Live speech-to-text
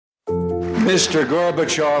Mr.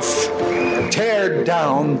 Gorbachev, tear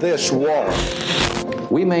down this wall.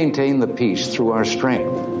 We maintain the peace through our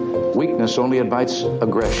strength. Weakness only invites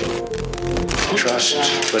aggression.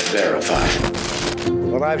 Trust but verify.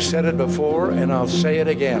 Well, I've said it before, and I'll say it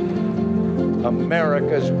again.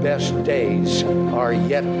 America's best days are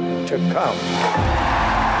yet to come.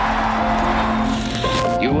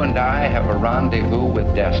 You and I have a rendezvous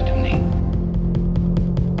with destiny.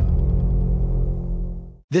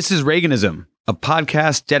 This is Reaganism, a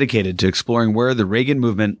podcast dedicated to exploring where the Reagan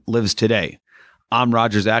movement lives today. I'm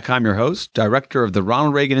Roger Zakheim, your host, director of the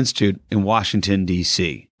Ronald Reagan Institute in Washington,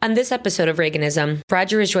 D.C. On this episode of Reaganism,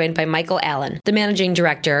 Roger is joined by Michael Allen, the managing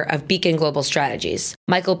director of Beacon Global Strategies.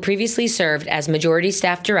 Michael previously served as majority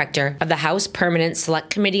staff director of the House Permanent Select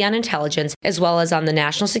Committee on Intelligence, as well as on the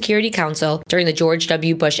National Security Council during the George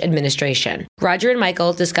W. Bush administration. Roger and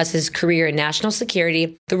Michael discuss his career in national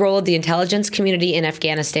security, the role of the intelligence community in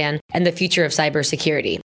Afghanistan, and the future of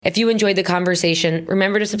cybersecurity. If you enjoyed the conversation,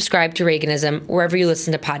 remember to subscribe to Reaganism wherever you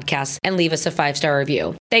listen to podcasts and leave us a 5-star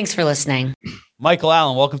review. Thanks for listening. Michael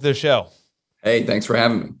Allen, welcome to the show. Hey, thanks for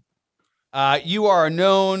having me. You are a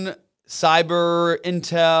known cyber,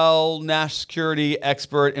 intel, national security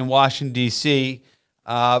expert in Washington, D.C.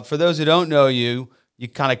 For those who don't know you, you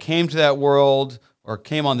kind of came to that world or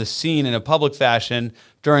came on the scene in a public fashion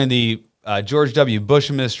during the George W. Bush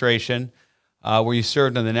administration, where you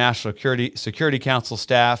served on the National Security Council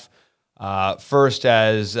staff, first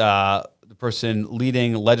as the person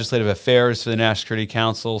leading legislative affairs for the National Security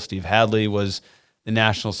Council. Steve Hadley was the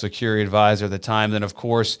National Security Advisor at the time. Then, of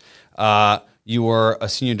course, you were a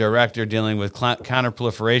senior director dealing with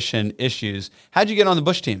counterproliferation issues. How'd you get on the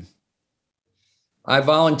Bush team? I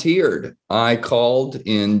volunteered. I called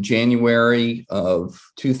in January of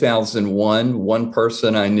 2001, one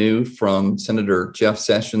person I knew from Senator Jeff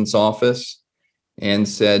Sessions' office, and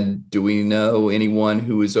said, do we know anyone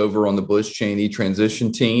who is over on the Bush-Cheney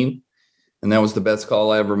transition team? And that was the best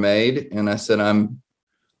call I ever made. And I said, I'm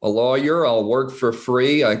a lawyer. I'll work for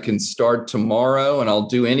free. I can start tomorrow and I'll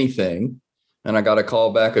do anything. And I got a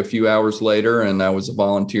call back a few hours later and I was a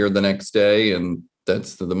volunteer the next day. And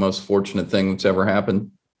that's the most fortunate thing that's ever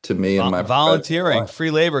happened to me in my volunteering. Free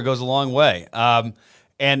labor goes a long way.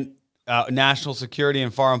 National security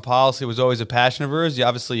and foreign policy was always a passion of yours.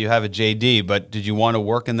 Obviously, you have a JD, but did you want to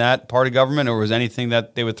work in that part of government, or was anything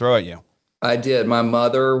that they would throw at you? I did. My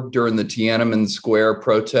mother, during the Tiananmen Square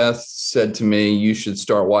protests, said to me, you should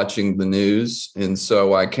start watching the news. And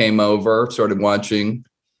so I came over, started watching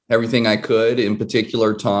everything I could, in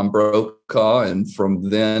particular, Tom Brokaw. And from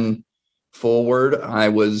then forward, I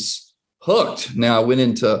was hooked. Now, I went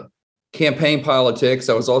into campaign politics.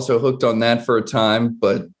 I was also hooked on that for a time,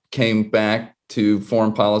 but came back to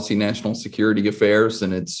foreign policy, national security affairs,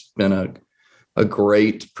 and it's been a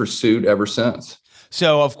great pursuit ever since.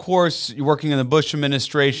 So, of course, you're working in the Bush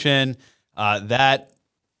administration. That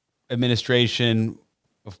administration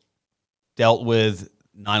dealt with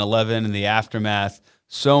 9/11 and the aftermath.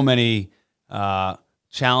 So many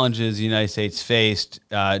challenges the United States faced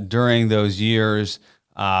during those years.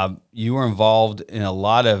 You were involved in a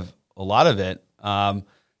lot of it.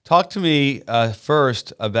 Talk to me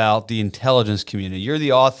first about the intelligence community. You're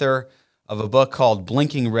the author of a book called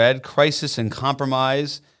Blinking Red: Crisis and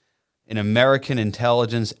Compromise in American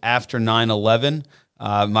Intelligence After 9/11.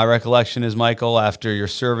 My recollection is, Michael, after your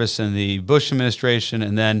service in the Bush administration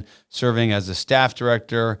and then serving as the staff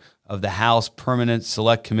director of the House Permanent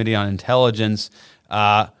Select Committee on Intelligence,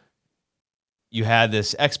 you had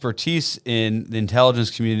this expertise in the intelligence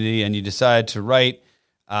community, and you decided to write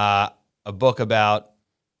a book about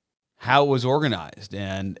how it was organized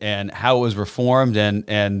and how it was reformed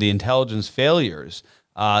and the intelligence failures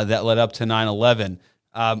that led up to 9/11.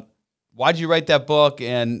 Why'd you write that book?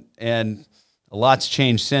 And a lot's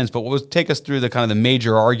changed since, but take us through the kind of the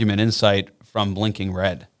major argument insight from Blinking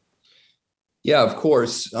Red. Yeah, of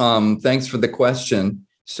course. Thanks for the question.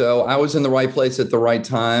 So I was in the right place at the right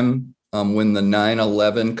time when the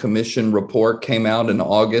 9/11 Commission report came out in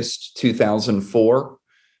August 2004.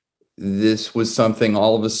 This was something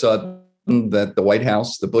all of a sudden that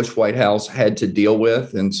the Bush White House had to deal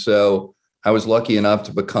with. And so I was lucky enough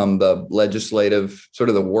to become the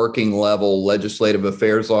the working level legislative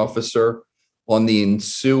affairs officer on the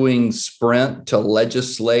ensuing sprint to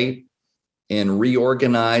legislate and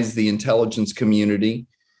reorganize the intelligence community.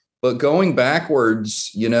 But going backwards,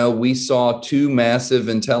 we saw two massive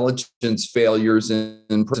intelligence failures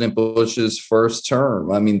in President Bush's first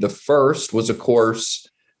term. I mean, the first was, of course,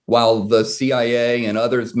 while the CIA and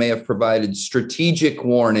others may have provided strategic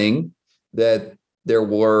warning that there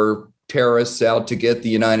were terrorists out to get the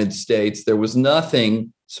United States, there was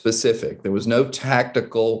nothing specific. There was no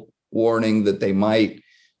tactical warning that they might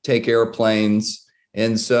take airplanes.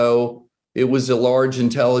 And so it was a large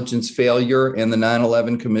intelligence failure, and the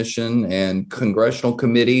 9/11 Commission and congressional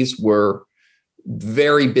committees were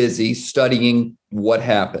very busy studying what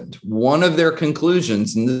happened. One of their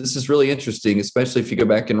conclusions, and this is really interesting, especially if you go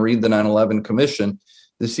back and read the 9/11 Commission,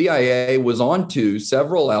 the CIA was onto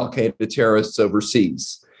several al-Qaeda terrorists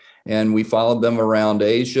overseas, and we followed them around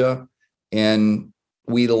Asia, and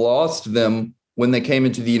we lost them when they came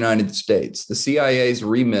into the United States. The CIA's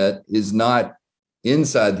remit is not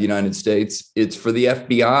inside the United States. It's for the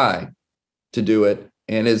FBI to do it.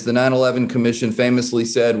 And as the 9/11 Commission famously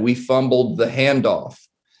said, we fumbled the handoff.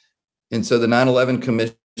 And so the 9/11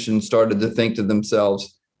 Commission started to think to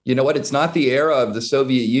themselves, you know what? It's not the era of the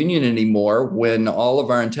Soviet Union anymore when all of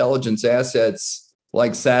our intelligence assets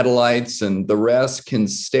like satellites and the rest can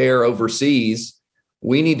stare overseas.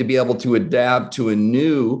 We need to be able to adapt to a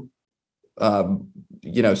new,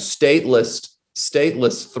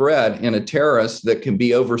 stateless threat in a terrorist that can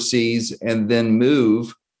be overseas and then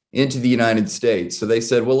move into the United States. So they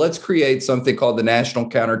said, well, let's create something called the National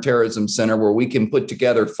Counterterrorism Center where we can put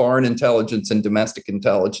together foreign intelligence and domestic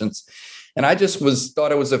intelligence. And I just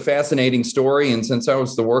thought it was a fascinating story. And since I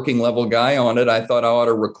was the working level guy on it, I thought I ought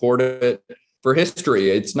to record it for history.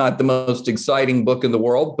 It's not the most exciting book in the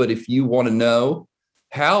world, but if you want to know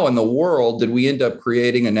how in the world did we end up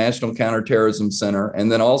creating a National Counterterrorism Center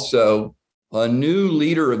and then also a new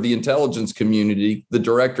leader of the intelligence community, the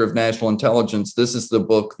Director of National Intelligence, this is the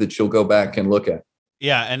book that you'll go back and look at.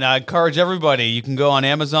 Yeah, and I encourage everybody, you can go on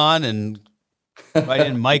Amazon and write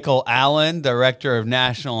in Michael Allen, Director of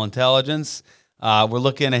National Intelligence. We're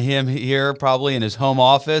looking at him here probably in his home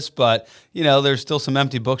office, but, there's still some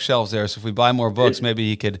empty bookshelves there. So if we buy more books, maybe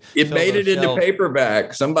he could. It made it into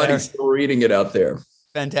paperback. Somebody's still reading it out there.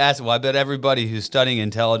 Fantastic. Well, I bet everybody who's studying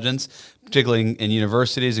intelligence, particularly in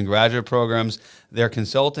universities and graduate programs, they're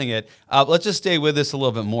consulting it. Let's just stay with this a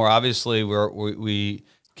little bit more. Obviously, we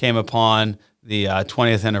came upon the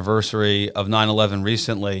 20th anniversary of 9/11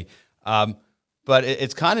 recently. But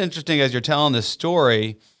it's kind of interesting as you're telling this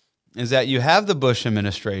story is that you have the Bush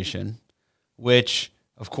administration, which,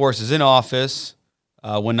 of course, is in office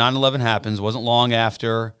when 9/11 happens. Wasn't long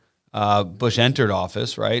after Bush entered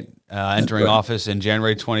office, right? Entering office in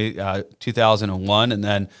January 2001, and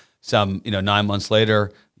then some, 9 months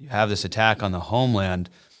later, you have this attack on the homeland.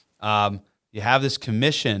 You have this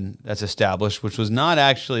commission that's established, which was not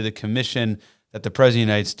actually the commission that the President of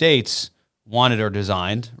the United States wanted or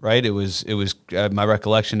designed, right? It was. My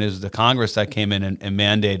recollection is the Congress that came in and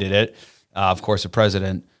mandated it. Of course, the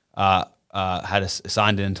President had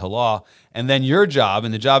signed it into law. And then your job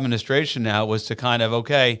and the job administration now was to kind of,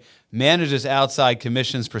 manage this outside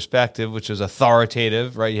commission's perspective, which was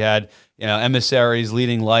authoritative, right? You had, emissaries,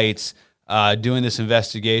 leading lights, doing this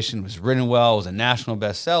investigation. It was written well. It was a national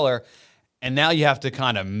bestseller. And now you have to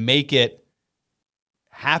kind of make it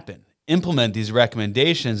happen, implement these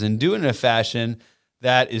recommendations and do it in a fashion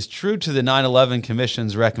that is true to the 9/11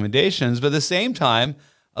 Commission's recommendations, but at the same time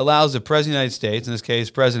allows the President of the United States, in this case,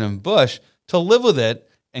 President Bush, to live with it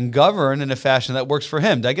and govern in a fashion that works for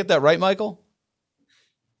him. Did I get that right, Michael?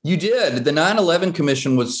 You did. The 9/11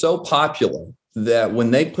 Commission was so popular that when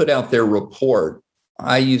they put out their report,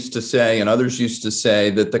 I used to say, and others used to say,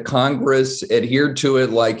 that the Congress adhered to it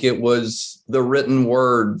like it was the written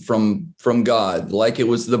word from God, like it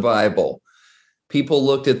was the Bible. People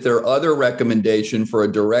looked at their other recommendation for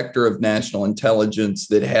a Director of National Intelligence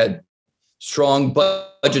that had strong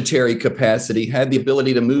budgetary capacity, had the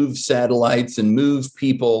ability to move satellites and move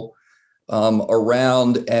people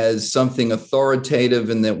around as something authoritative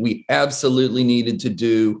and that we absolutely needed to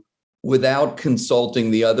do without consulting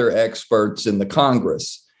the other experts in the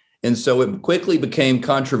Congress. And so it quickly became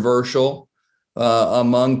controversial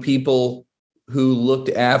among people who looked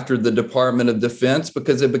after the Department of Defense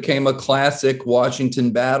because it became a classic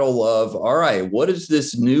Washington battle of, all right, what is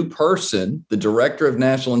this new person, the Director of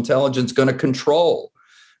National Intelligence, going to control?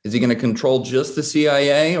 Is he going to control just the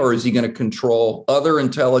CIA, or is he going to control other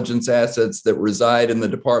intelligence assets that reside in the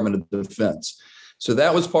Department of Defense? So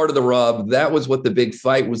that was part of the rub. That was what the big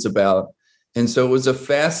fight was about. And so it was a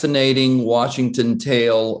fascinating Washington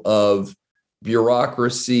tale of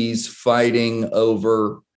bureaucracies fighting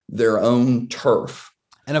over their own turf.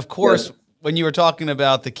 And of course, when you were talking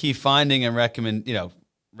about the key finding and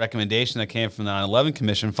recommendation that came from the 9/11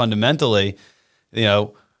 Commission, fundamentally,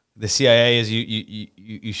 the CIA, as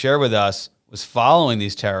you share with us, was following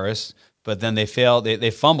these terrorists, but then they failed.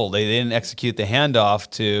 They fumbled. They didn't execute the handoff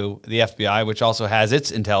to the FBI, which also has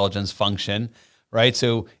its intelligence function, right?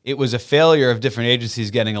 So it was a failure of different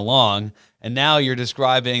agencies getting along. And now you're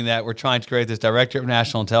describing that we're trying to create this Director of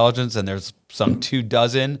National Intelligence, and there's some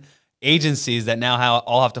 24 agencies that now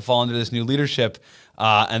all have to fall under this new leadership.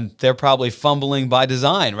 And they're probably fumbling by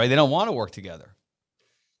design, right? They don't want to work together.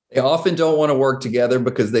 They often don't want to work together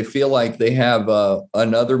because they feel like they have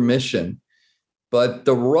another mission. But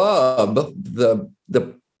the rub,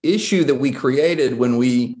 the issue that we created when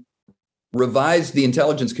we revised the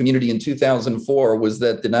intelligence community in 2004 was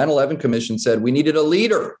that the 9/11 Commission said we needed a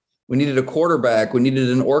leader. We needed a quarterback. We needed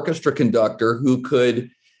an orchestra conductor who could,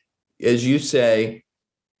 as you say,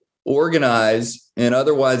 organize and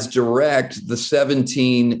otherwise direct the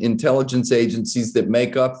 17 intelligence agencies that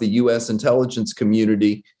make up the U.S. intelligence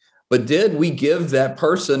community. But did we give that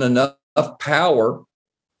person enough power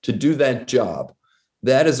to do that job?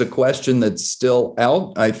 That is a question that's still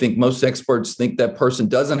out. I think most experts think that person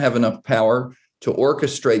doesn't have enough power to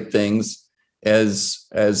orchestrate things as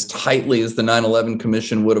tightly as the 9/11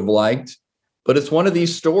 Commission would have liked. But it's one of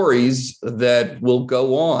these stories that will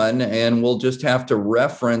go on, and we'll just have to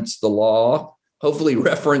reference the law, hopefully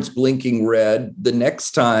reference blinking red the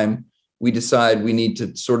next time we decide we need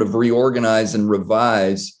to sort of reorganize and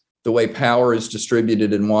revise the way power is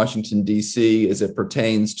distributed in Washington, D.C. as it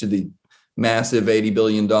pertains to the massive $80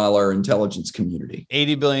 billion intelligence community.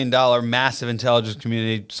 $80 billion massive intelligence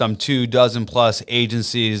community, some 24 plus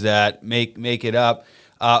agencies that make it up.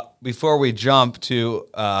 Before we jump to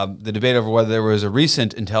the debate over whether there was a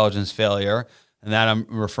recent intelligence failure, and that I'm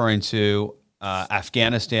referring to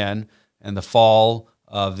Afghanistan and the fall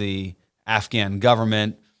of the Afghan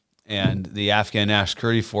government and the Afghan National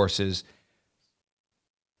Security Forces,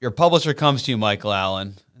 your publisher comes to you, Michael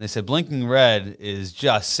Allen, and they said, Blinking Red is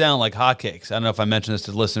just sound like hotcakes. I don't know if I mentioned this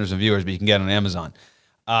to listeners and viewers, but you can get it on Amazon.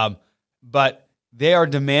 But they are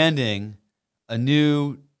demanding a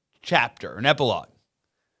new chapter, an epilogue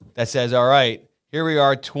that says, all right, here we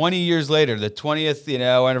are 20 years later, the 20th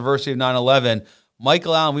anniversary of 9/11.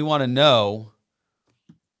 Michael Allen, we want to know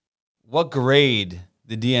what grade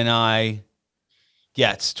the DNI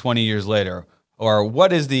gets 20 years later, or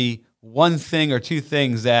what is the one thing or two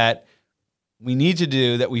things that we need to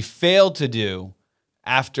do that we failed to do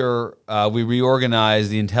after we reorganized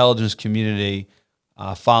the intelligence community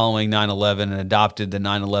following 9/11 and adopted the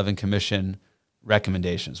 9/11 Commission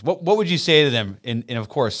recommendations. What would you say to them in of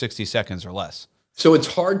course, 60 seconds or less? So it's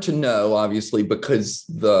hard to know, obviously, because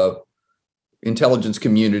the intelligence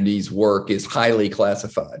community's work is highly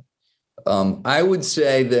classified. I would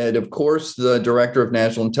say that, of course, the Director of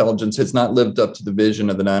National Intelligence has not lived up to the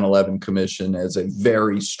vision of the 9/11 Commission as a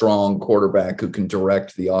very strong quarterback who can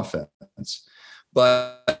direct the offense.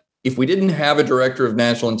 But if we didn't have a Director of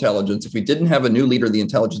National Intelligence, if we didn't have a new leader of the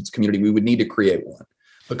intelligence community, we would need to create one.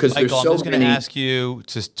 Because Michael, there's so I'm just going to ask you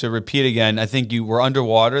to repeat again. I think you were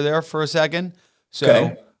underwater there for a second.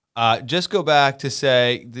 So just go back to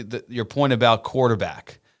say your point about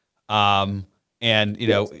quarterback. And,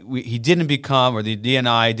 he didn't become, or the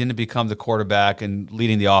DNI didn't become the quarterback and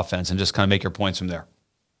leading the offense, and just kind of make your points from there.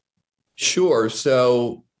 Sure.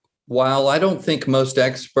 So while I don't think most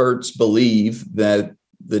experts believe that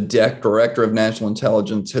the Director of National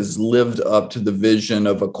Intelligence has lived up to the vision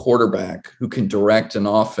of a quarterback who can direct an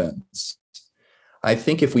offense, I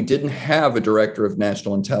think if we didn't have a Director of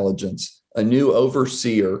National Intelligence, a new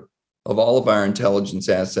overseer of all of our intelligence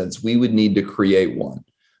assets, we would need to create one.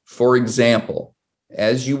 For example,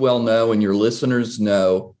 as you well know and your listeners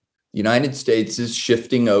know, the United States is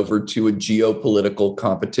shifting over to a geopolitical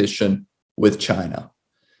competition with China.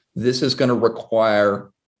 This is going to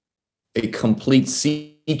require a complete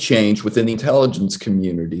sea change within the intelligence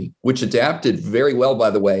community, which adapted very well, by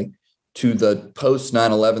the way, to the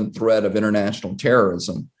post-9/11 threat of international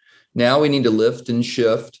terrorism. Now we need to lift and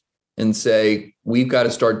shift and say, we've got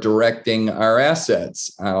to start directing our assets,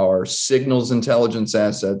 our signals intelligence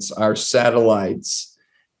assets, our satellites,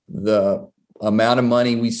 the amount of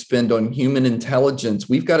money we spend on human intelligence.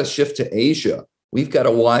 We've got to shift to Asia. We've got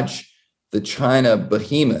to watch the China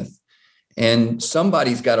behemoth. And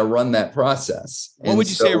somebody's got to run that process. What would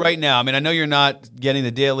you say right now? I mean, I know you're not getting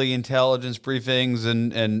the daily intelligence briefings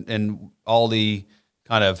and all the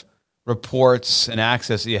kind of reports and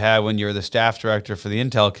access that you had when you're the staff director for the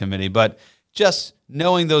Intel Committee, but just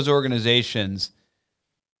knowing those organizations,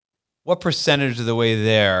 what percentage of the way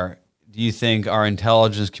there do you think our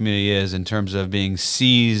intelligence community is in terms of being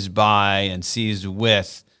seized by and seized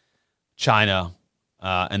with China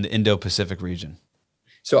and the Indo-Pacific region?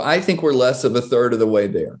 So I think we're less of a third of the way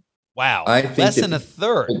there. Wow. I think less than a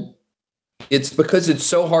third. It's because it's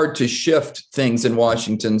so hard to shift things in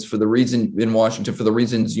Washington for the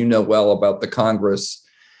reasons you know well about the Congress.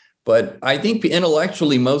 But I think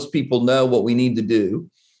intellectually, most people know what we need to do.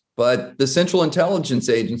 But the Central Intelligence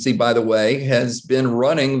Agency, by the way, has been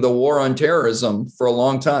running the war on terrorism for a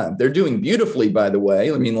long time. They're doing beautifully, by the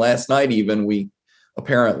way. I mean, last night even, we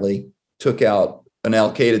apparently took out an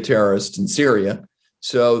al-Qaeda terrorist in Syria.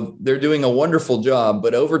 So they're doing a wonderful job.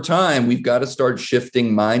 But over time, we've got to start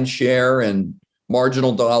shifting mind share and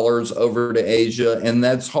marginal dollars over to Asia. And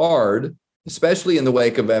that's hard, especially in the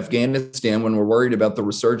wake of Afghanistan, when we're worried about the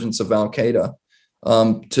resurgence of al-Qaeda,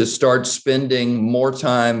 to start spending more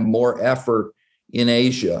time, more effort in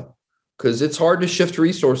Asia, because it's hard to shift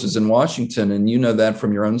resources in Washington. And you know that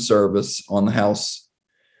from your own service on the House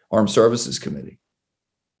Armed Services Committee.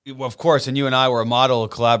 Well, of course, and you and I were a model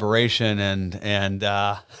of collaboration and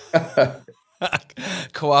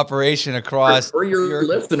cooperation across. For your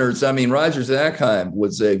listeners, I mean, Roger Zakheim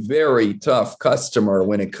was a very tough customer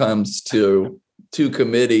when it comes to two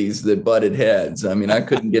committees that butted heads. I mean, I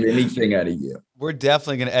couldn't get anything out of you. We're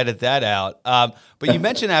definitely going to edit that out. But you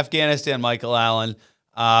mentioned Afghanistan, Michael Allen,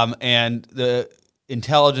 and the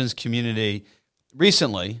intelligence community.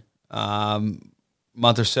 Recently,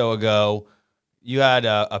 month or so ago, you had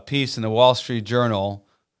a piece in the Wall Street Journal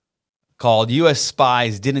called "U.S.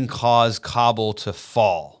 Spies Didn't Cause Kabul to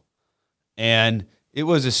Fall." And it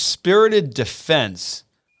was a spirited defense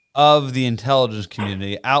of the intelligence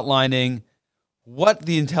community, outlining what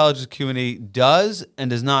the intelligence community does and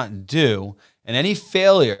does not do, and any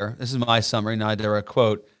failure, this is my summary, not a direct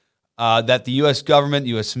quote, that the U.S. government,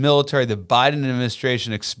 U.S. military, the Biden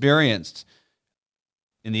administration experienced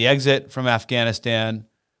in the exit from Afghanistan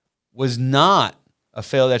was not a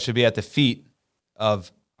failure that should be at the feet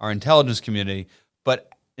of our intelligence community,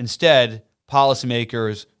 but instead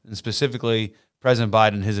policymakers, and specifically President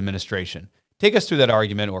Biden and his administration. Take us through that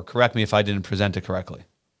argument, or correct me if I didn't present it correctly.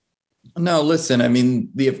 No, listen, I mean,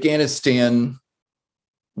 the Afghanistan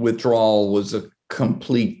withdrawal was a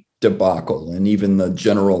complete debacle, and even the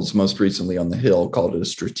generals most recently on the Hill called it a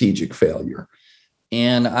strategic failure.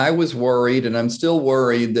 And I was worried, and I'm still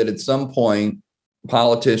worried, that at some point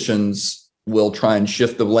politicians will try and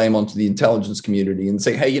shift the blame onto the intelligence community and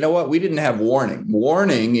say, hey, you know what? We didn't have warning.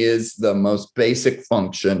 Warning is the most basic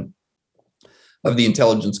function of the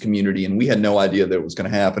intelligence community, and we had no idea that it was going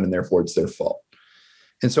to happen, and therefore it's their fault.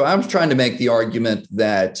 And so I was trying to make the argument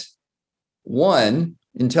that, one,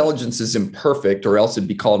 intelligence is imperfect, or else it'd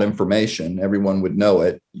be called information. Everyone would know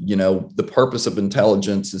it. You know, the purpose of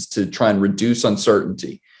intelligence is to try and reduce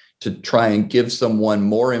uncertainty, to try and give someone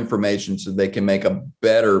more information so they can make a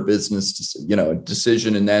better business,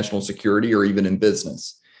 decision in national security or even in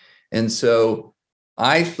business. And so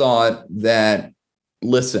I thought that,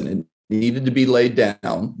 listen, it needed to be laid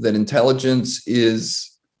down that intelligence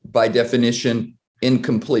is by definition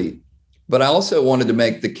incomplete. But I also wanted to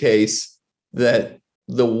make the case that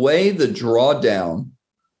the way the drawdown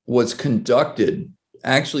was conducted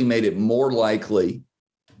actually made it more likely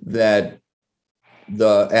that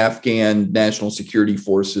the Afghan national security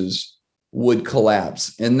forces would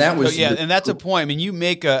collapse. And that was... and that's a point. I mean, you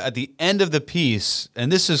make at the end of the piece,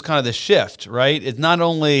 and this is kind of the shift, right? It's not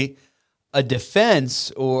only a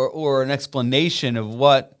defense or an explanation of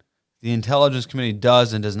what the intelligence community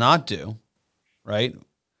does and does not do, right?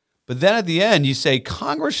 But then at the end, you say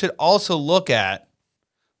Congress should also look at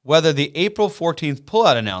whether the April 14th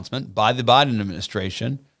pullout announcement by the Biden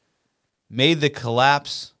administration made the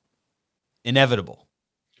collapse inevitable.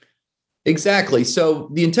 Exactly. So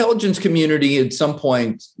the intelligence community at some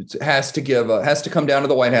point has to come down to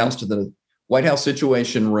the White House, to the White House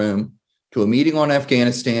Situation Room, to a meeting on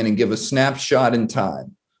Afghanistan and give a snapshot in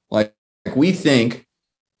time. Like we think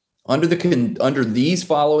under these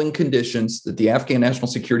following conditions that the Afghan National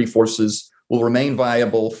Security Forces will remain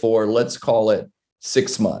viable for, let's call it,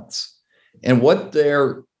 6 months. And what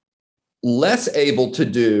they're less able to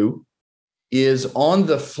do is on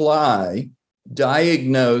the fly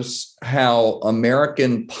diagnose how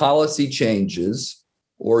American policy changes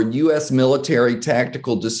or U.S. military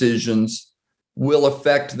tactical decisions will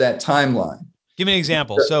affect that timeline. Give me an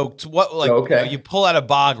example. So what, you pull out of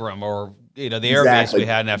Bagram or the air base we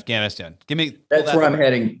had in Afghanistan. That's where I'm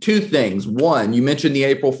heading. Two things. One, you mentioned the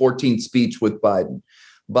April 14th speech with Biden.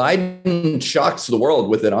 Biden shocks the world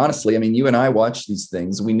with it, honestly. I mean, you and I watched these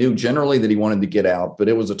things. We knew generally that he wanted to get out, but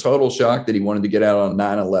it was a total shock that he wanted to get out on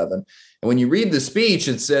 9/11. And when you read the speech,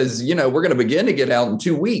 it says, we're going to begin to get out in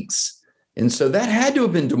 2 weeks. And so that had to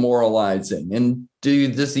have been demoralizing. And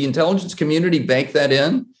does the intelligence community bake that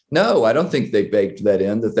in? No, I don't think they baked that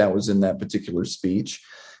in, that was in that particular speech.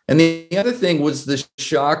 And the other thing was the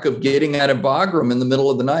shock of getting out of Bagram in the middle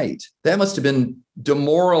of the night. That must have been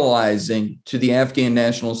demoralizing to the Afghan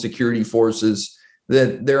National Security Forces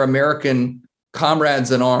that their American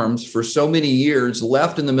comrades in arms for so many years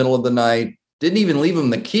left in the middle of the night, didn't even leave them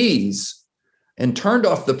the keys, and turned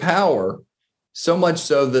off the power, so much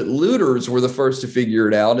so that looters were the first to figure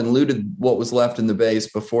it out and looted what was left in the base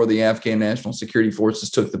before the Afghan National Security Forces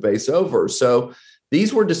took the base over. So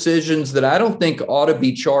these were decisions that I don't think ought to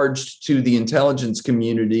be charged to the intelligence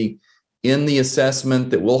community in the assessment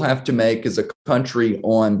that we'll have to make as a country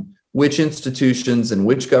on which institutions and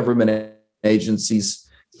which government agencies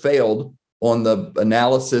failed on the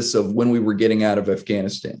analysis of when we were getting out of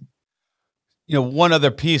Afghanistan. You know, one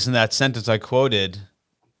other piece in that sentence I quoted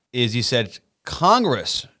is you said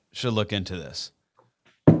Congress should look into this.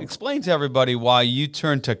 Explain to everybody why you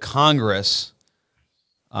turned to Congress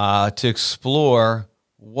to explore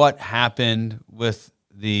what happened with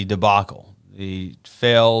the debacle, the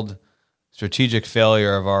failed strategic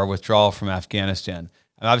failure of our withdrawal from Afghanistan.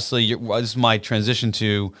 And obviously, this is my transition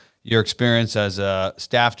to your experience as a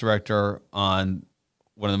staff director on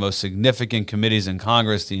one of the most significant committees in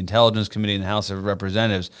Congress, the Intelligence Committee in the House of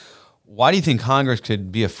Representatives. Why do you think Congress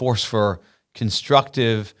could be a force for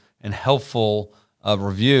constructive and helpful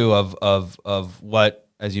review of what,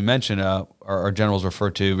 as you mentioned, our generals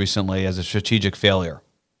referred to recently as a strategic failure?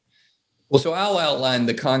 Well, so I'll outline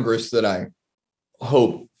the Congress that I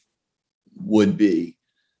hope would be,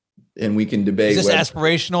 and we can debate. Is this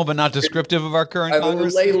aspirational but not descriptive of our current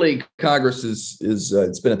Congress? Lately, Congress is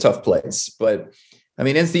it's been a tough place, but I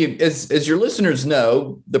mean, as your listeners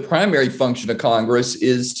know, the primary function of Congress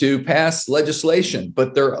is to pass legislation,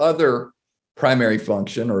 but their other primary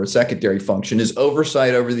function or a secondary function is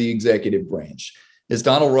oversight over the executive branch. As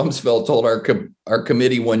Donald Rumsfeld told our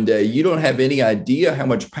committee one day, you don't have any idea how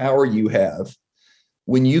much power you have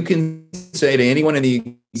when you can say to anyone in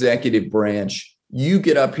the executive branch, you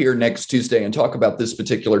get up here next Tuesday and talk about this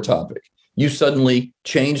particular topic. You suddenly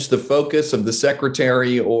change the focus of the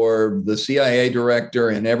secretary or the CIA director,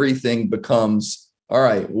 and everything becomes, all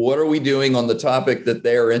right, what are we doing on the topic that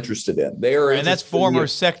they are interested in? And that's former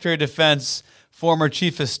Secretary of Defense, former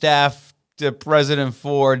Chief of Staff to President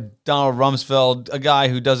Ford, Donald Rumsfeld, a guy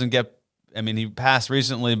who doesn't get, I mean, he passed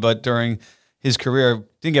recently, but during his career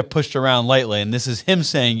didn't get pushed around lightly. And this is him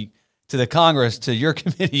saying to the Congress, to your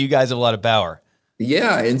committee, you guys have a lot of power.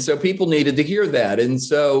 Yeah. And so people needed to hear that. And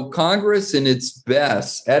so Congress at its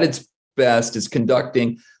best is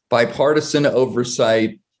conducting bipartisan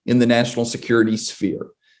oversight in the national security sphere.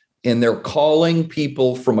 And they're calling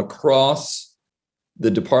people from across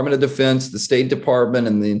the Department of Defense, the State Department,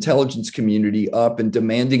 and the intelligence community up and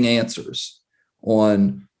demanding answers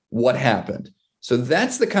on what happened. So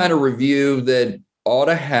that's the kind of review that ought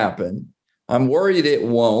to happen. I'm worried it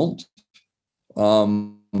won't.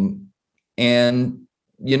 And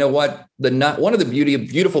you know what? One of the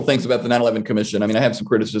beautiful things about the 9/11 Commission, I mean, I have some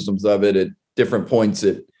criticisms of it at different points.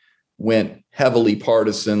 It went heavily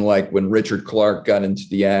partisan, like when Richard Clarke got into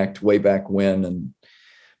the act way back when.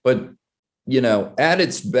 But you know, at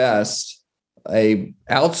its best, a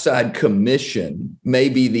outside commission may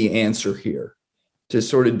be the answer here to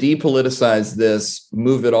sort of depoliticize this,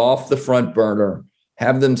 move it off the front burner,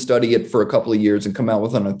 have them study it for a couple of years and come out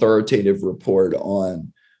with an authoritative report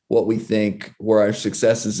on what we think were our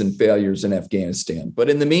successes and failures in Afghanistan. But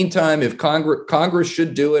in the meantime, if Congress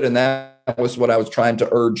should do it, and that was what I was trying to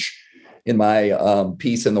urge in my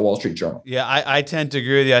piece in the Wall Street Journal. Yeah, I tend to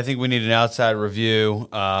agree with you. I think we need an outside review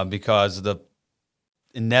because of the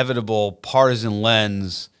inevitable partisan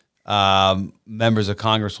lens members of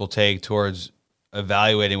Congress will take towards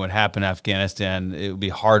evaluating what happened in Afghanistan. It would be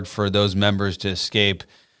hard for those members to escape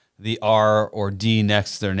the R or D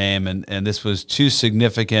next to their name, and this was too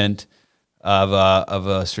significant of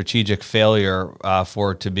a strategic failure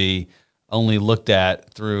for it to be only looked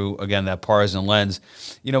at through, again, that partisan lens.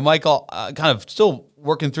 You know, Michael, kind of still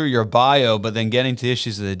working through your bio, but then getting to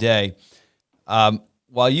issues of the day.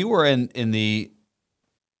 While you were in the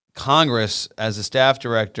Congress as a staff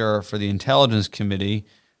director for the Intelligence Committee,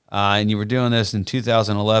 and you were doing this in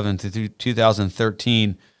 2011 to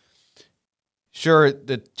 2013, sure,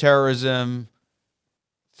 the terrorism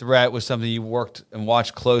threat was something you worked and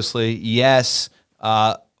watched closely. Yes,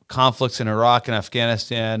 conflicts in Iraq and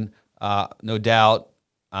Afghanistan, no doubt,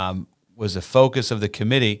 was a focus of the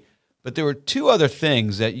committee. But there were two other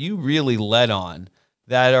things that you really led on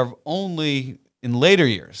that are only in later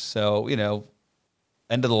years. So, you know,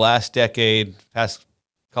 end of the last decade, past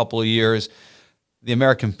couple of years, the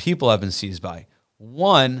American people have been seized by.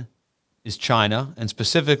 One is China, and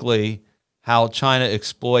specifically how China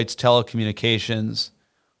exploits telecommunications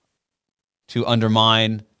to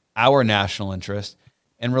undermine our national interest.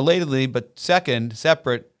 And relatedly, but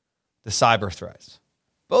separate, the cyber threats.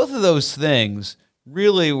 Both of those things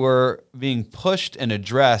really were being pushed and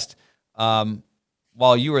addressed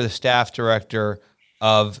while you were the staff director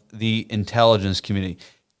of the intelligence community.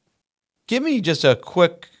 Give me just a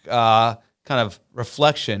quick kind of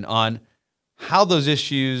reflection on how those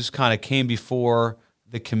issues kind of came before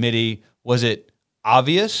the committee. Was it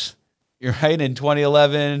obvious, right, in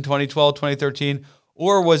 2011, 2012, 2013?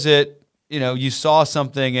 Or was it, you saw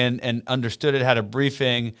something and understood it, had a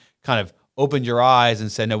briefing, kind of opened your eyes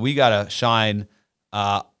and said, no, we got to shine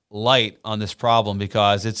light on this problem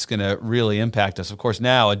because it's going to really impact us. Of course,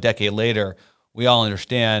 now, a decade later, we all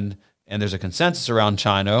understand, and there's a consensus around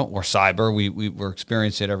China or cyber. We're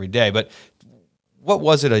experiencing it every day. But what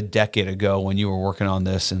was it a decade ago when you were working on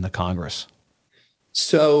this in the Congress?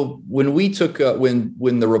 So when we took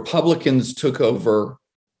when the Republicans took over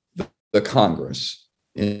the Congress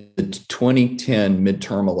in the 2010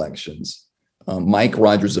 midterm elections, Mike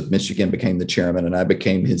Rogers of Michigan became the chairman, and I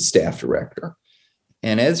became his staff director.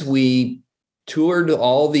 And as we toured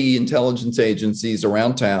all the intelligence agencies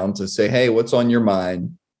around town to say, hey, what's on your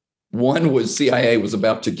mind? One was CIA was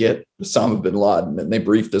about to get Osama bin Laden, and they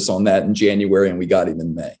briefed us on that in January, and we got him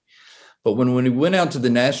in May. But when we went out to the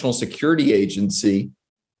National Security Agency,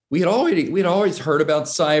 we'd always heard about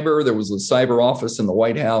cyber. There was a cyber office in the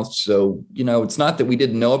White House. So, it's not that we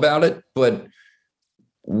didn't know about it, but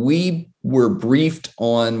we were briefed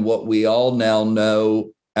on what we all now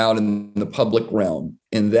know out in the public realm.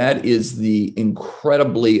 And that is the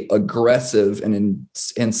incredibly aggressive and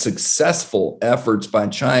successful efforts by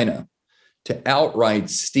China to outright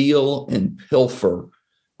steal and pilfer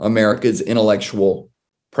America's intellectual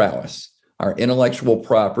prowess. Our intellectual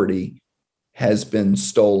property has been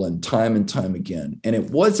stolen time and time again. And it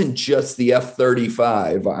wasn't just the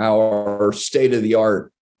F-35, our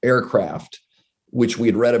state-of-the-art aircraft, which we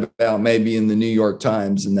had read about maybe in the New York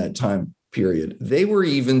Times in that time period. They were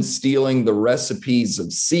even stealing the recipes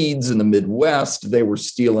of seeds in the Midwest. They were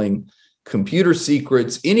stealing computer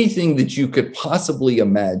secrets, anything that you could possibly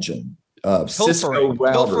imagine.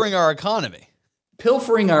 Pilfering our economy.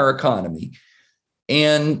 Pilfering our economy.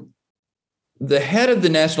 And the head of the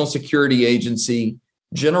National Security Agency,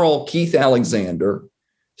 General Keith Alexander,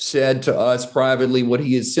 said to us privately what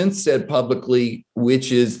he has since said publicly,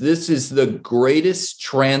 which is this is the greatest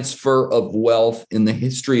transfer of wealth in the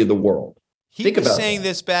history of the world. He was saying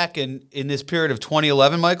this back in this period of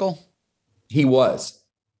 2011, Michael? He was.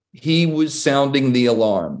 He was sounding the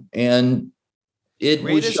alarm. And it was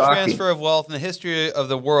shocking. Greatest transfer of wealth in the history of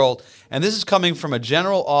the world. And this is coming from a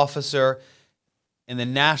general officer in the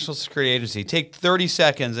National Security Agency. Take 30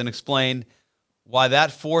 seconds and explain why that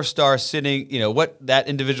 4-star sitting, what that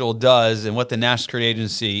individual does and what the National Security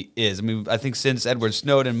Agency is. I mean, I think since Edward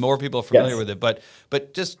Snowden, more people are familiar with it.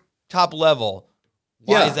 But just top level,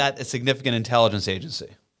 why is that a significant intelligence agency?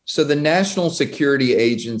 So the National Security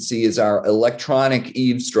Agency is our electronic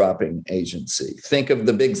eavesdropping agency. Think of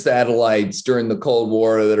the big satellites during the Cold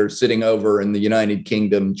War that are sitting over in the United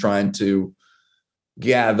Kingdom trying to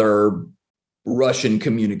gather Russian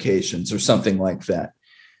communications or something like that.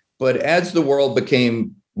 But as the world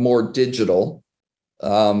became more digital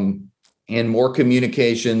and more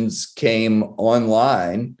communications came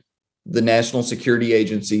online, the National Security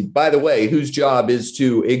Agency, by the way, whose job is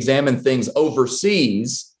to examine things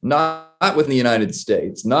overseas, not within the United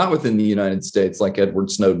States, like Edward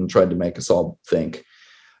Snowden tried to make us all think.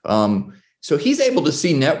 So he's able to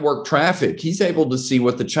see network traffic. He's able to see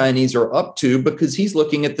what the Chinese are up to because he's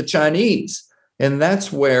looking at the Chinese. And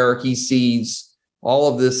that's where he sees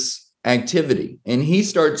all of this activity. And he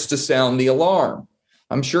starts to sound the alarm.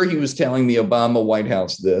 I'm sure he was telling the Obama White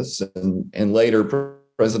House this, and later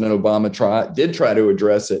President Obama did try to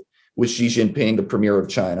address it with Xi Jinping, the premier of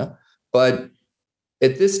China. But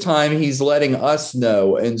at this time, he's letting us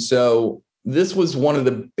know. And so this was one of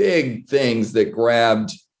the big things that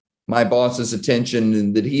grabbed my boss's attention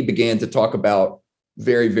and that he began to talk about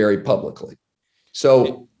very, very publicly.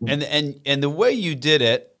 So and the way you did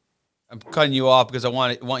it, I'm cutting you off because I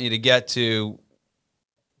want you to get to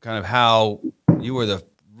kind of how you were the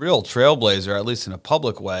real trailblazer, at least in a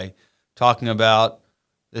public way, talking about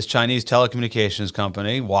this Chinese telecommunications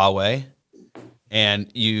company, Huawei,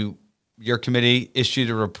 and your committee issued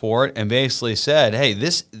a report and basically said, hey,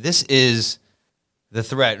 this is the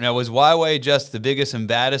threat. Now, was Huawei just the biggest and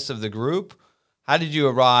baddest of the group? How did you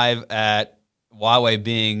arrive at Huawei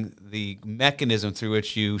being the mechanism through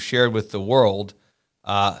which you shared with the world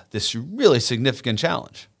this really significant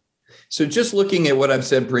challenge? So just looking at what I've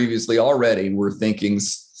said previously already, we're thinking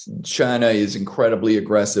China is incredibly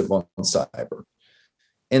aggressive on cyber.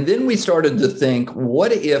 And then we started to think,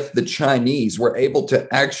 what if the Chinese were able to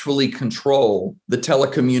actually control the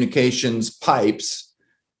telecommunications pipes,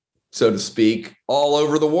 so to speak, all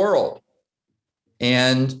over the world?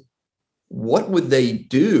 And what would they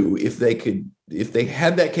do if they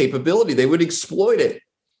had that capability? They would exploit it,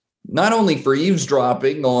 not only for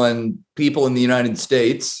eavesdropping on people in the United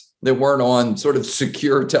States that weren't on sort of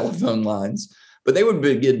secure telephone lines, but they would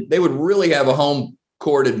really have a home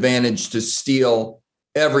court advantage to steal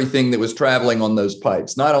everything that was traveling on those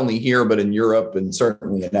pipes, not only here, but in Europe and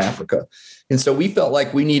certainly in Africa. And so we felt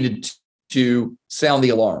like we needed to sound the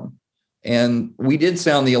alarm. And we did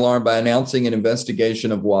sound the alarm by announcing an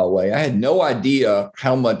investigation of Huawei. I had no idea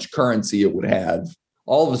how much currency it would have.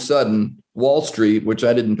 All of a sudden, Wall Street, which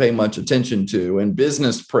I didn't pay much attention to, and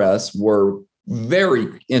business press were very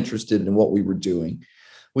interested in what we were doing.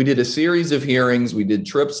 We did a series of hearings. We did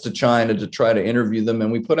trips to China to try to interview them.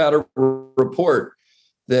 And we put out a report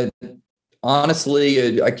that,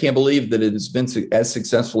 honestly, I can't believe that it has been as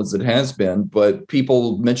successful as it has been, but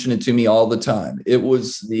people mention it to me all the time. It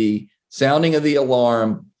was the sounding of the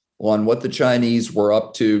alarm on what the Chinese were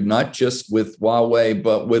up to, not just with Huawei,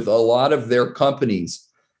 but with a lot of their companies.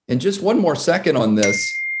 And just one more second on this,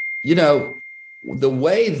 the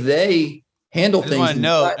way they handle things. I want to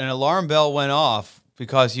note, an alarm bell went off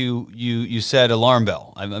because you said alarm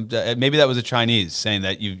bell. Maybe that was a Chinese saying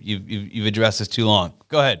that you've addressed this too long.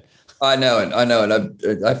 Go ahead. I know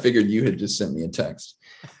it. I figured you had just sent me a text.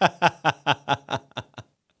 Go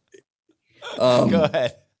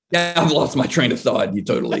ahead. Yeah, I've lost my train of thought. You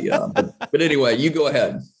totally. But anyway, you go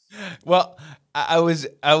ahead. Well, I was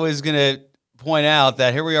going to point out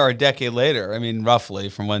that here we are a decade later. I mean, roughly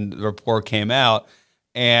from when the report came out,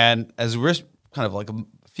 and as we're kind of like a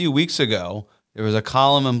few weeks ago, there was a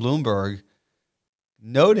column in Bloomberg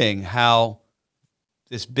noting how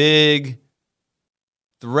this big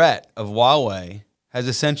threat of Huawei has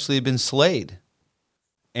essentially been slayed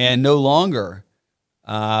and no longer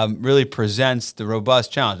really presents the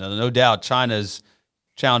robust challenge. Now, no doubt China's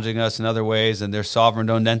challenging us in other ways, and they're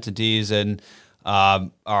sovereign-owned entities and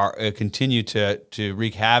continue to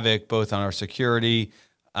wreak havoc both on our security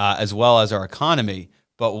as well as our economy.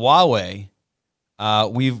 But Huawei,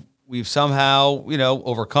 we've somehow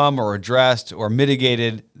overcome or addressed or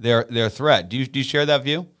mitigated their threat. Do you share that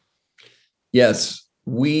view? Yes,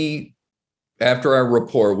 after our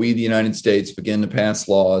report, the United States, began to pass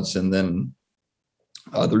laws, and then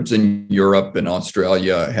others in Europe and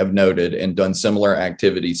Australia have noted and done similar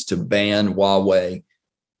activities to ban Huawei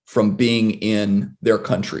from being in their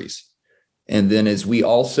countries. And then as we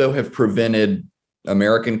also have prevented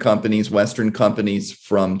American companies, Western companies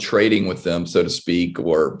from trading with them, so to speak,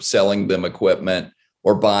 or selling them equipment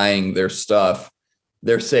or buying their stuff,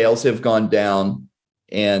 their sales have gone down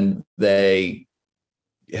and they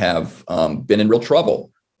have been in real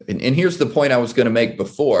trouble. And here's the point I was going to make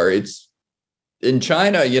before. It's in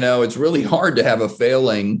China, it's really hard to have a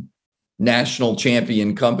failing national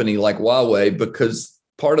champion company like Huawei, because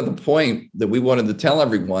part of the point that we wanted to tell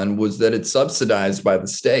everyone was that it's subsidized by the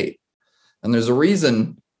state. And there's a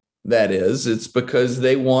reason that is. It's because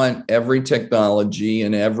they want every technology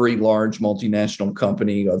and every large multinational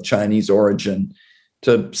company of Chinese origin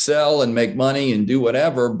to sell and make money and do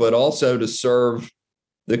whatever, but also to serve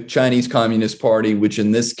the Chinese Communist Party, which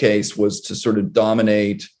in this case was to sort of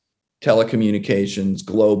dominate telecommunications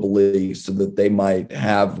globally so that they might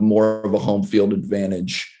have more of a home field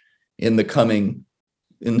advantage in the coming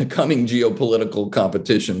geopolitical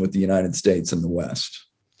competition with the United States and the West.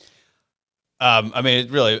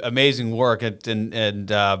 It's really amazing work,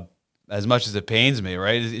 and as much as it pains me,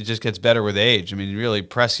 right, it just gets better with age. I mean, really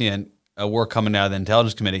prescient work coming out of the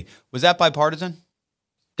Intelligence Committee. Was that bipartisan?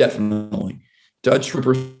 Definitely. Dutch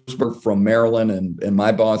Ruppersberg from Maryland and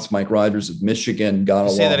my boss, Mike Rogers of Michigan, got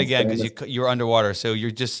along. Say that again, because you were underwater. So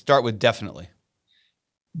you just start with definitely.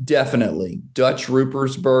 Definitely. Dutch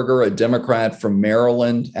Ruppersberger, a Democrat from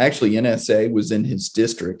Maryland, actually NSA is in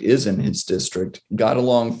his district, got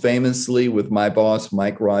along famously with my boss,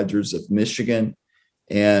 Mike Rogers of Michigan.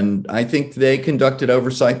 And I think they conducted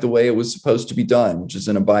oversight the way it was supposed to be done, which is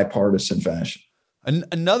in a bipartisan fashion.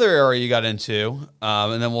 Another area you got into,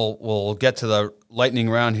 and then we'll get to the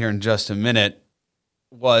lightning round here in just a minute,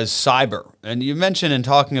 was cyber. And you mentioned in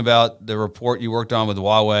talking about the report you worked on with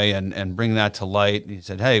Huawei and bringing that to light, you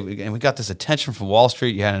said, hey, we got this attention from Wall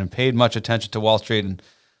Street. You hadn't paid much attention to Wall Street, and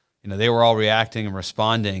they were all reacting and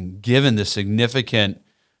responding given the significant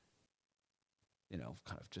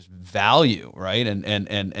kind of just value, right,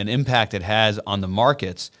 and impact it has on the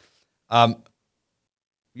markets.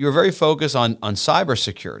 You're very focused on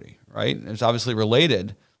cybersecurity, right? It's obviously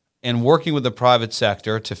related. and working with the private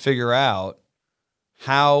sector to figure out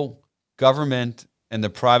how government and the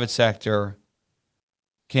private sector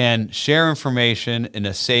can share information in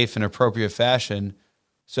a safe and appropriate fashion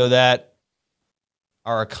so that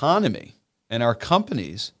our economy and our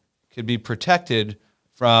companies could be protected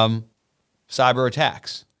from cyber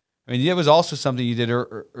attacks. I mean, that was also something you did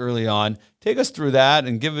early on. Take us through that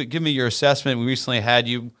and give me your assessment. We recently had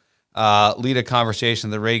you lead a conversation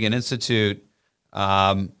at the Reagan Institute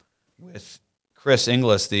with Chris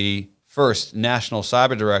Inglis, the first national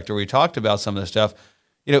cyber director. We talked about some of this stuff.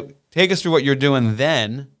 Take us through what you're doing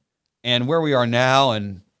then and where we are now,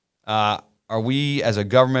 and are we as a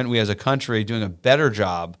government, we as a country, doing a better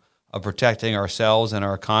job of protecting ourselves and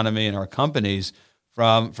our economy and our companies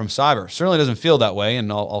from cyber? Certainly doesn't feel that way,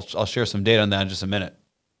 and I'll share some data on that in just a minute.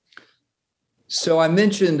 So I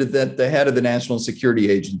mentioned that the head of the National Security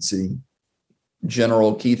Agency,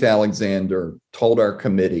 General Keith Alexander, told our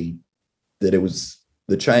committee that it was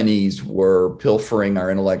the Chinese were pilfering our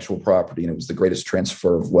intellectual property, and it was the greatest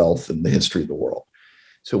transfer of wealth in the history of the world.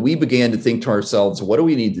 So we began to think to ourselves, what do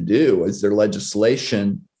we need to do? Is there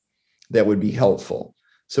legislation that would be helpful?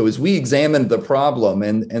 So as we examined the problem,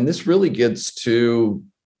 and this really gets to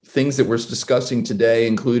things that we're discussing today,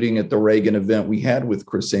 including at the Reagan event we had with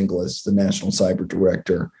Chris Inglis, the National Cyber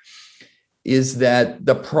Director, is that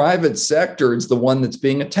the private sector is the one that's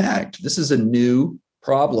being attacked. This is a new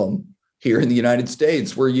problem here in the United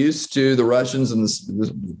States. We're used to the Russians and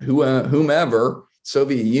whomever,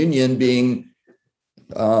 Soviet Union being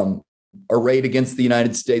arrayed against the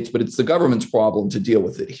United States, but it's the government's problem to deal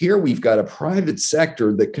with it. Here we've got a private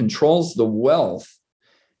sector that controls the wealth,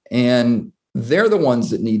 and they're the ones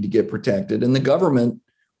that need to get protected. And the government,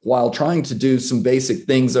 while trying to do some basic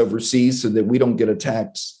things overseas so that we don't get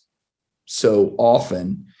attacked so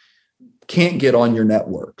often, can't get on your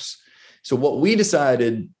networks. So what we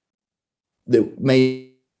decided that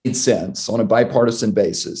made sense on a bipartisan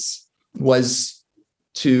basis was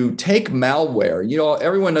to take malware.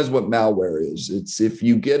 Everyone knows what malware is. It's if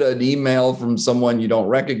you get an email from someone, you don't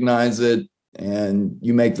recognize it, and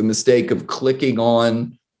you make the mistake of clicking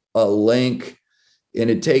on a link, and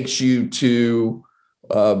it takes you to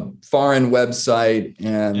a foreign website,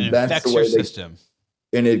 and that's the way your system.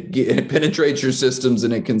 And it penetrates your systems,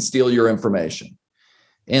 and it can steal your information.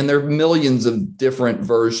 And there are millions of different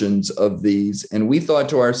versions of these. And we thought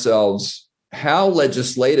to ourselves, how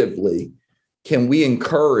legislatively can we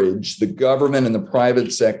encourage the government and the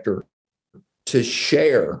private sector to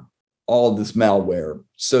share all of this malware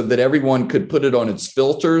so that everyone could put it on its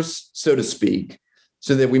filters, so to speak,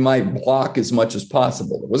 so that we might block as much as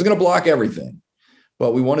possible? It wasn't going to block everything,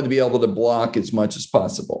 but we wanted to be able to block as much as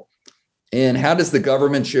possible. And how does the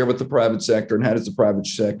government share with the private sector, and how does the private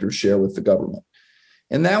sector share with the government?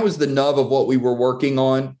 And that was the nub of what we were working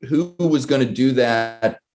on. Who was going to do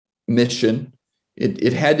that mission?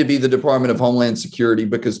 It had to be the Department of Homeland Security,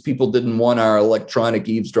 because people didn't want our electronic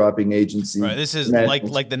eavesdropping agency. Right. This is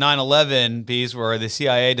like the 9/11 piece where the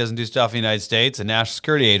CIA doesn't do stuff in the United States. The National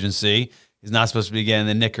Security Agency is not supposed to be getting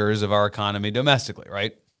the knickers of our economy domestically,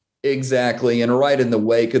 right? Exactly. And right in the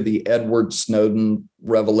wake of the Edward Snowden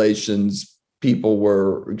revelations, people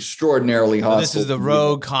were extraordinarily hostile. This is the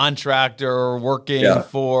rogue contractor working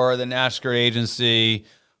for the National Security Agency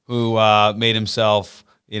who made himself,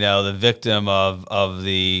 the victim of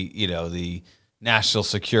the, the national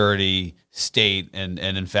security state. And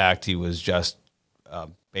in fact, he was just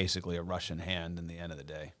basically a Russian hand in the end of the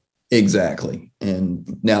day. Exactly.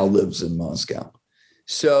 And now lives in Moscow.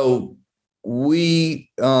 So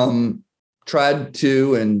we tried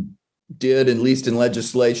to, and did, at least in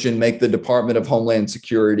legislation, make the Department of Homeland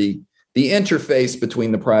Security the interface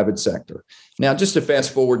between the private sector. Now, just to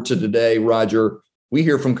fast forward to today, Roger, we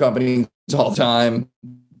hear from companies all the time.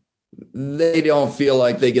 They don't feel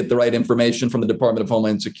like they get the right information from the Department of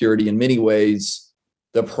Homeland Security. In many ways,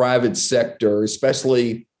 the private sector,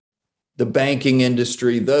 especially the banking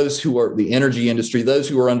industry, the energy industry, those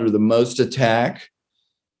who are under the most attack,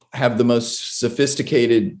 have the most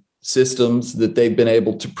sophisticated systems that they've been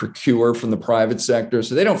able to procure from the private sector.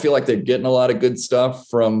 So they don't feel like they're getting a lot of good stuff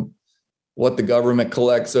from what the government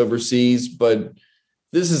collects overseas. But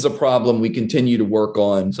this is a problem we continue to work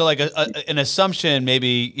on. So like an assumption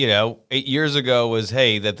maybe, 8 years ago was,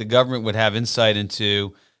 hey, that the government would have insight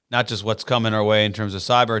into not just what's coming our way in terms of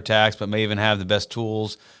cyber attacks, but may even have the best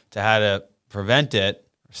tools to how to prevent it,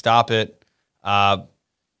 stop it.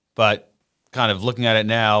 But kind of looking at it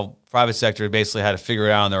now, private sector basically had to figure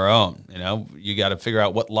it out on their own. You got to figure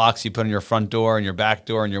out what locks you put on your front door and your back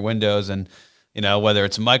door and your windows, and whether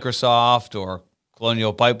it's Microsoft or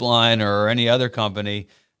Colonial Pipeline or any other company,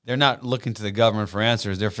 they're not looking to the government for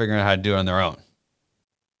answers. They're figuring out how to do it on their own.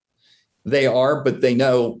 They are, but they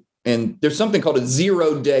know. And there's something called a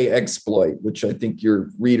 0-day exploit, which I think your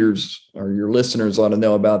readers or your listeners ought to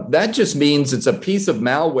know about. That just means it's a piece of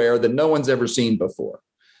malware that no one's ever seen before.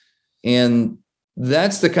 And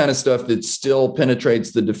that's the kind of stuff that still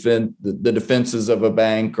penetrates the defenses of a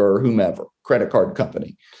bank or whomever, credit card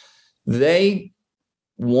company. They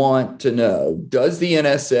want to know, does the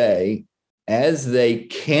NSA, as they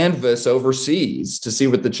canvass overseas to see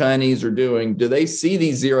what the Chinese are doing, do they see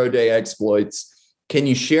these 0-day exploits? Can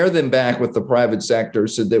you share them back with the private sector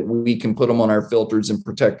so that we can put them on our filters and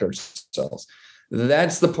protect ourselves?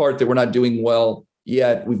 That's the part that we're not doing well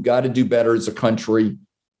yet. We've got to do better as a country.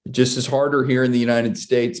 It just is harder here in the United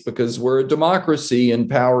States because we're a democracy and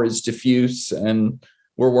power is diffuse, and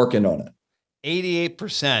we're working on it.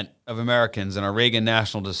 88% of Americans in our Reagan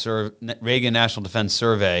National Defense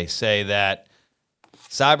Survey say that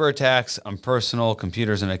cyber attacks on personal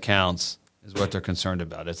computers and accounts is what they're concerned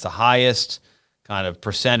about. It's the highest kind of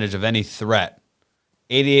percentage of any threat.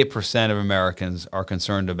 88% of Americans are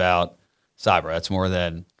concerned about cyber. That's more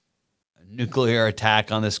than a nuclear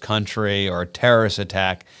attack on this country or a terrorist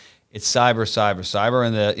attack. It's cyber.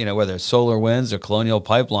 And whether it's SolarWinds or Colonial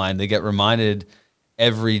Pipeline, they get reminded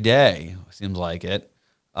every day, seems like it,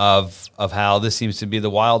 of how this seems to be the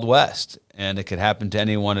Wild West, and it could happen to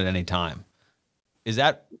anyone at any time. Is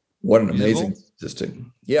that what an amazing statistic?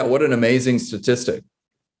 Yeah, what an amazing statistic.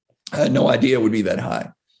 I had no idea it would be that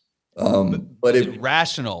high. But is it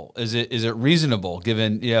rational? Is it reasonable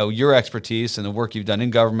given your expertise and the work you've done in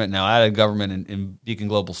government, now out of government in Beacon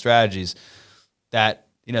Global Strategies, that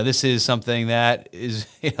this is something that is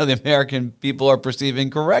the American people are perceiving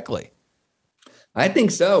correctly? I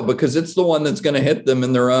think so, because it's the one that's going to hit them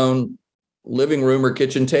in their own living room or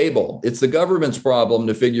kitchen table. It's the government's problem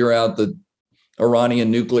to figure out the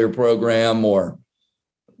Iranian nuclear program or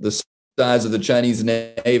the size of the Chinese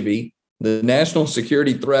Navy. The national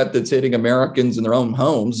security threat that's hitting Americans in their own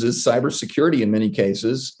homes is cybersecurity in many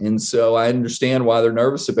cases. And so I understand why they're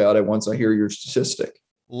nervous about it once I hear your statistic.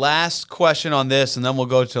 Last question on this, and then we'll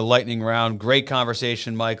go to lightning round. Great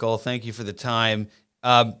conversation, Michael. Thank you for the time.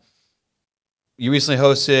 You recently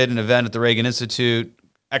hosted an event at the Reagan Institute.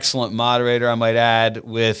 Excellent moderator, I might add,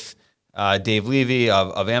 with Dave Levy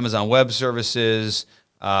of Amazon Web Services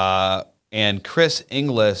and Chris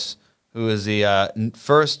Inglis, who is the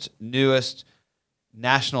newest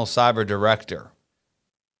national cyber director.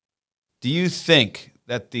 Do you think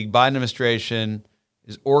that the Biden administration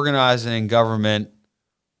is organizing government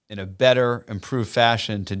in a better, improved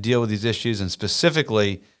fashion to deal with these issues? And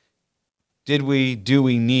specifically, do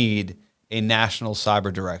we need a national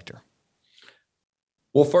cyber director?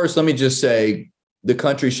 Well, first, let me just say the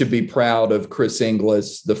country should be proud of Chris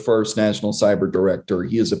Inglis, the first national cyber director.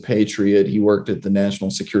 He is a patriot. He worked at the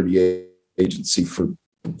National Security Agency for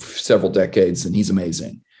several decades, and he's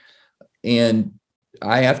amazing. And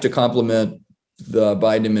I have to compliment the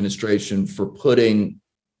Biden administration for putting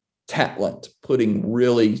talent, putting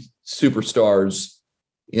really superstars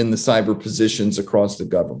in the cyber positions across the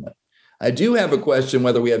government. I do have a question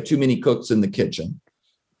whether we have too many cooks in the kitchen.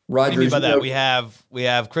 Roger, what do you mean by that? We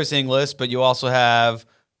have Chris Inglis, but you also have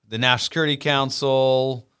the National Security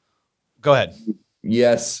Council. Go ahead.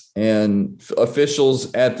 Yes, and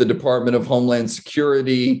officials at the Department of Homeland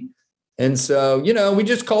Security. And so, we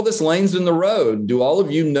just call this lanes in the road. Do all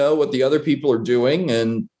of you know what the other people are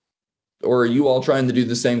doing? Or are you all trying to do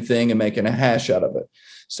the same thing and making a hash out of it?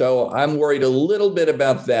 So I'm worried a little bit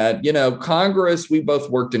about that. Congress, we both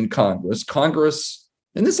worked in Congress. Congress,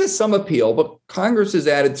 and this has some appeal, but Congress's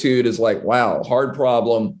attitude is like, wow, hard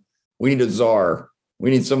problem. We need a czar.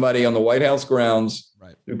 We need somebody on the White House grounds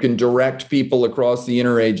who can direct people across the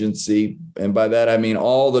interagency. And by that, I mean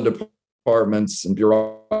all the departments and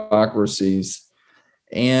bureaucracies.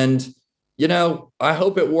 And, I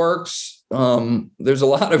hope it works. There's a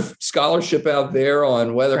lot of scholarship out there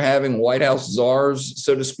on whether having White House czars,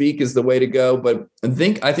 so to speak, is the way to go. But I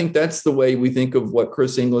think that's the way we think of what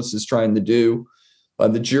Chris Inglis is trying to do.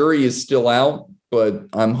 The jury is still out, but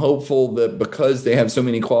I'm hopeful that because they have so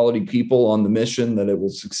many quality people on the mission that it will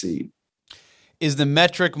succeed. Is the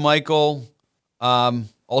metric, Michael,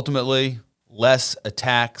 ultimately less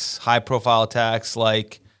attacks, high-profile attacks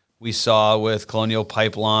like we saw with Colonial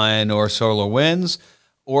Pipeline or SolarWinds?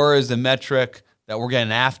 Or is the metric that we're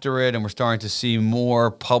getting after it and we're starting to see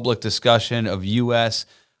more public discussion of U.S.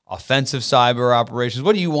 offensive cyber operations?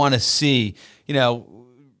 What do you want to see?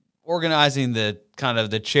 Organizing the kind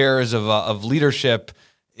of the chairs of leadership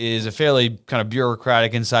is a fairly kind of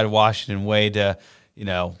bureaucratic inside Washington way to,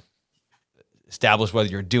 establish whether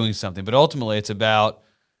you're doing something. But ultimately, it's about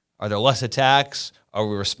Are there less attacks? Are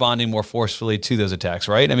we responding more forcefully to those attacks,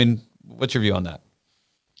 right? I mean, what's your view on that?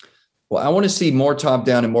 Well, I want to see more top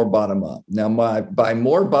down and more bottom up. Now, by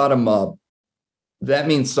more bottom up, that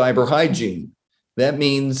means cyber hygiene. That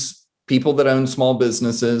means people that own small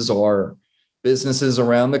businesses or businesses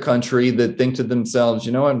around the country that think to themselves,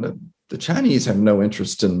 you know what, the Chinese have no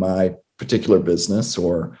interest in my particular business,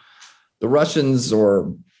 or the Russians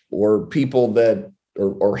or people that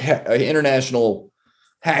or international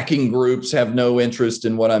hacking groups have no interest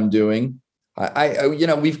in what I'm doing.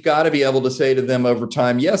 We've got to be able to say to them over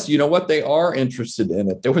time, yes, you know what, they are interested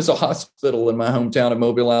in it. There was a hospital in my hometown of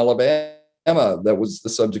Mobile, Alabama, that was the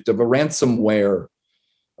subject of a ransomware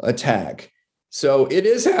attack. So it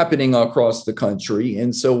is happening across the country.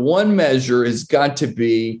 And so one measure has got to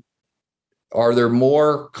be, are there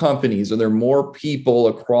more companies, are there more people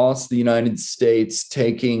across the United States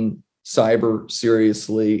taking cyber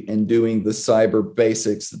seriously and doing the cyber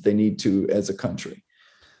basics that they need to as a country?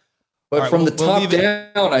 But from the top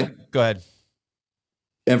down, go ahead.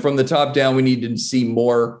 And from the top down, we need to see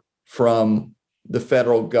more from the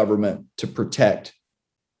federal government to protect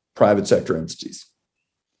private sector entities.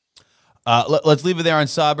 Let's leave it there on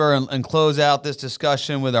cyber and close out this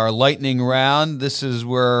discussion with our lightning round. This is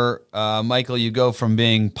where, Michael, you go from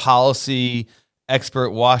being policy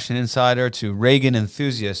expert, Washington insider, to Reagan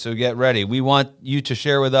enthusiast. So get ready. We want you to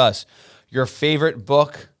share with us your favorite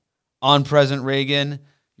book on President Reagan,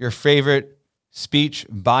 your favorite speech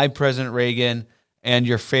by President Reagan, and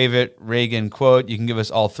your favorite Reagan quote. You can give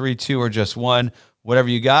us all three, two, or just one. Whatever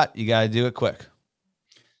you got to do it quick.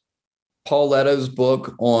 Paul Leto's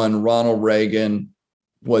book on Ronald Reagan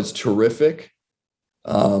was terrific.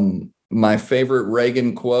 My favorite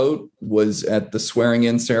Reagan quote was at the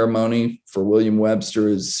swearing-in ceremony for William Webster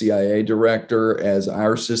as CIA director, as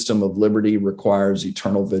our system of liberty requires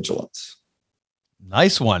eternal vigilance.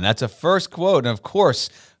 Nice one. That's a first quote. And of course,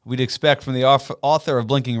 we'd expect from the author of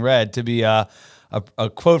Blinking Red to be a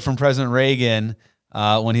quote from President Reagan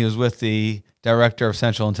when he was with the Director of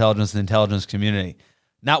Central Intelligence and Intelligence Community.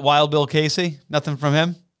 Not Wild Bill Casey? Nothing from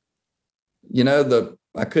him?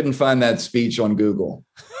 I couldn't find that speech on Google.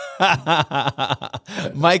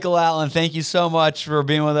 Michael Allen, thank you so much for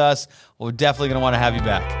being with us. We're definitely going to want to have you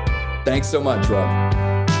back. Thanks so much, Rob.